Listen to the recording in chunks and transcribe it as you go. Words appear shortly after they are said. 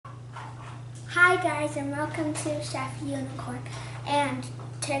Hi guys, and welcome to Chef Unicorn. And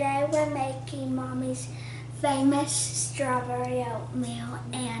today we're making Mommy's famous strawberry oatmeal,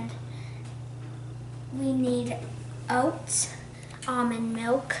 and we need oats, almond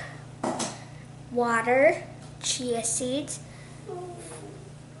milk, water, chia seeds,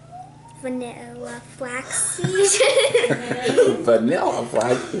 vanilla flaxseed. Vanilla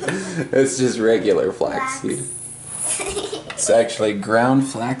flax? It's just regular flaxseed. It's actually ground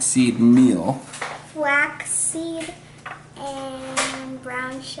flaxseed meal. Flaxseed and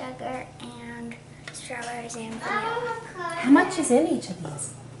brown sugar and strawberries and vanilla. How much is in each of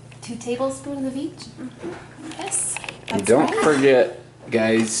these? 2 tablespoons of each? Mm-hmm. Yes. And don't forget,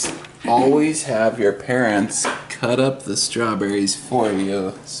 guys, always have your parents cut up the strawberries for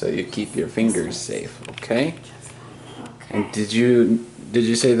you so you keep your fingers safe, okay? And did you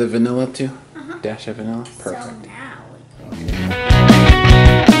say the vanilla too? Dash of vanilla? Perfect. So now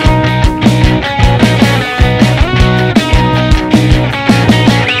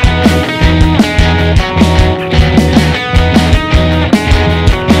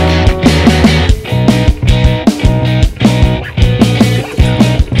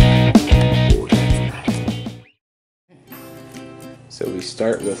So we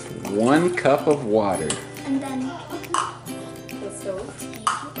start with 1 cup of water. and then The stove.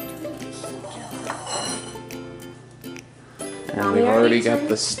 And we've already got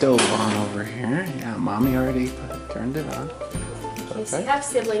the stove on over here. Yeah, Mommy already turned it on. In case you have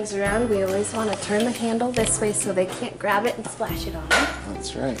siblings around, we always want to turn the handle this way so they can't grab it and splash it on them.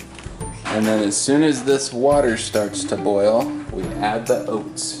 That's right. And then as soon as this water starts to boil, we add the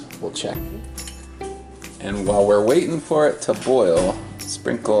oats. We'll check. And while we're waiting for it to boil,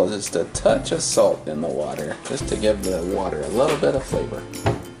 sprinkle just a touch of salt in the water, just to give the water a little bit of flavor.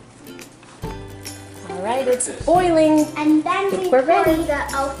 Alright, it's boiling. and then we We're pour ready. the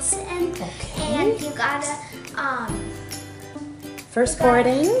oats in, and you gotta First pour it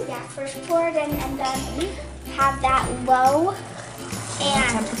in. first pour it in, and then have that low, and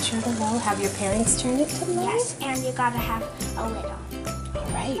Temperature to low. Have your parents turn it to low. yes, and you gotta have a lid on.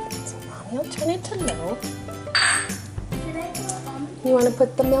 Alright, so Mommy will turn it to low. Did I put almond? You want to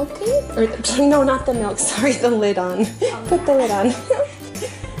put the milk in? Or, no, not the milk. Sorry, the lid on. Put the lid on.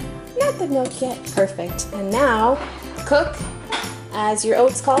 Not the milk yet. Perfect. And now, cook as your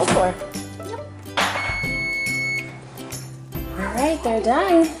oats call for. Alright, they're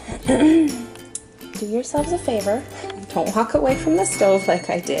done. Do yourselves a favor. Don't walk away from the stove like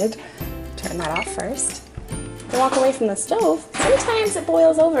I did. Turn that off first. Don't walk away from the stove. Sometimes it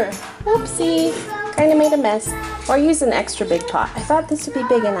boils over. Oopsie. Kind of made a mess. Or use an extra big pot. I thought this would be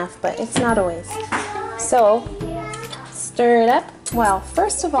big enough, but it's not always. So, stir it up. Well,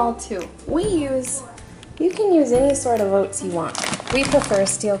 first of all, too, you can use any sort of oats you want. We prefer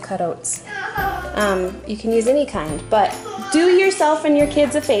steel cut oats. You can use any kind, but do yourself and your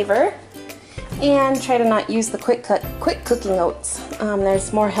kids a favor and try to not use the quick cooking oats.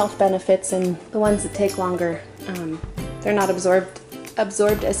 There's more health benefits in the ones that take longer. They're not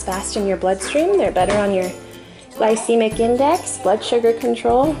absorbed as fast in your bloodstream. They're better on your glycemic index, blood sugar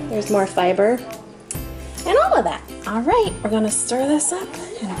control. There's more fiber and all of that. All right, we're gonna stir this up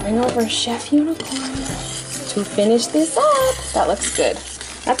and bring over Chef Unicorn to finish this up. That looks good.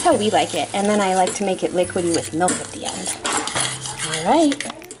 That's how we like it. And then I like to make it liquidy with milk at the end. All right.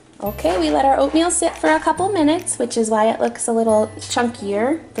 Okay, we let our oatmeal sit for a couple minutes, which is why it looks a little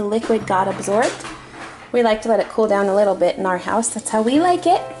chunkier. The liquid got absorbed. We like to let it cool down a little bit in our house. That's how we like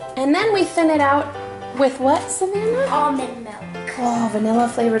it. And then we thin it out with what, Savannah? Almond milk. Oh, vanilla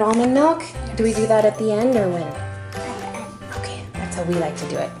flavored almond milk. Do we do that at the end or when? At the end. Okay, that's how we like to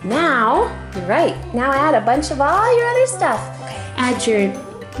do it. Now, you're right. Now add a bunch of all your other stuff. Okay, add your,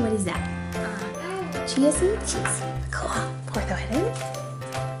 what is that? Chia seeds? Cool. Pour that in.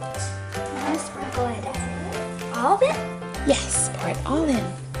 Now sprinkle it in. All of it? Yes, pour it all in.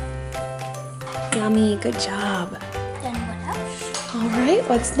 Yummy, good job. Then what else? All right,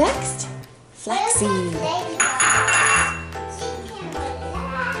 what's next? Flaxseed.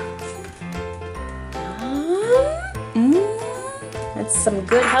 That's some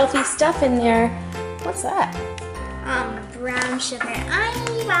good healthy stuff in there. What's that? Brown sugar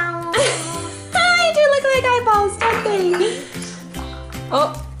eyeballs. They do look like eyeballs, don't they?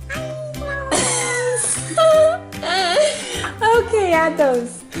 Oh. Okay, add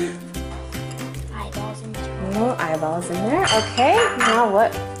those. Eyeballs in there. No eyeballs in there. Okay, now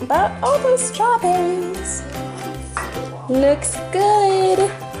what about all those strawberries? Looks good.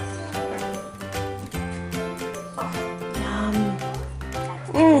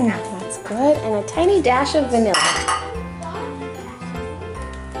 Yum. That's good. And a tiny dash of vanilla.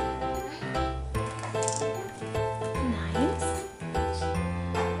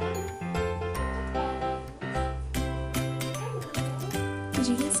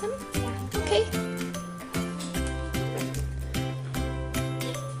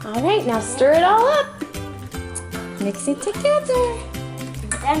 All right, now stir it all up. Mix it together.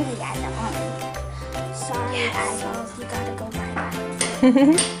 Then we add the almond. Sorry, eyeballs, you gotta go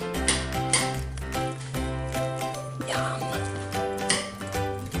bye-bye. Yum.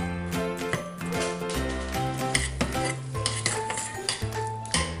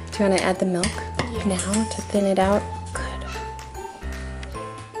 Do you want to add the milk now to thin it out? Good.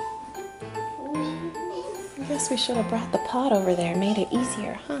 I guess we should have brought the pot over there, made it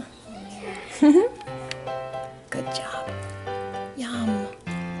easier, huh? Good job. Yum.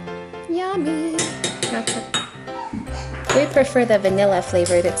 Yummy. We prefer the vanilla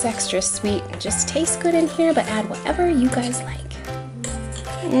flavored. It's extra sweet. It just tastes good in here, but add whatever you guys like.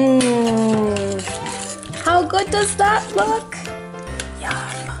 Mmm. How good does that look?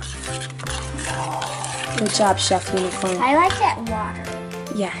 Yum. Good job, Chef Unicorn. I like it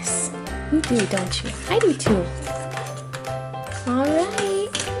watery. Yes, you do, don't you? I do too. All right.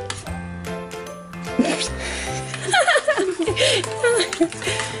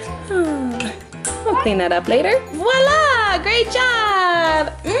 We'll clean that up later. Voila! Great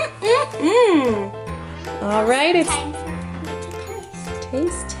job! All right, it's Time for me to taste.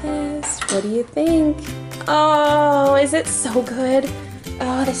 taste test. What do you think? Oh, is it so good?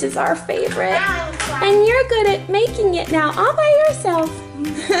 Oh, this is our favorite. And you're good at making it now all by yourself.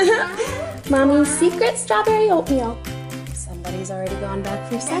 Mommy's secret strawberry oatmeal. Somebody's already gone back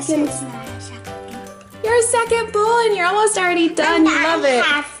for seconds. You're a second bowl and you're almost already done. You love it.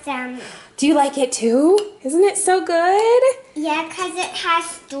 I have some. Do you like it too? Isn't it so good? Yeah, because it has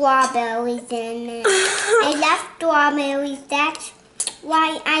strawberries in it. I love strawberries. That's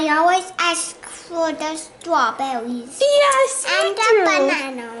why I always ask for the strawberries. Yes, And me the too.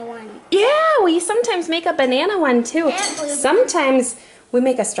 banana one. Yeah, we sometimes make a banana one too. And blueberry. Sometimes we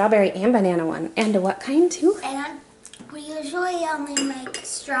make a strawberry and banana one. And a what kind too? And we usually only make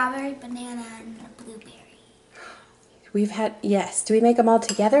strawberry, banana, and a blueberry. We've had, yes. Do we make them all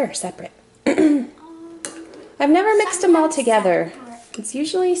together or separate? I've never mixed them all together. It's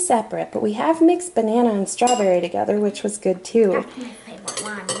usually separate, but we have mixed banana and strawberry together, which was good too. That's my favorite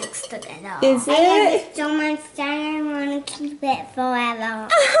one, mixed together. Is I love it? it so much that I want to keep it forever.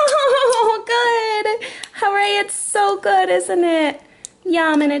 Oh, good. Hooray, it's so good, isn't it?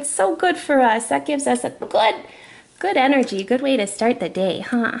 Yum, and it's so good for us. That gives us a good energy, good way to start the day,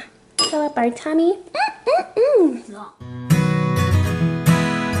 huh? Fill up our tummy.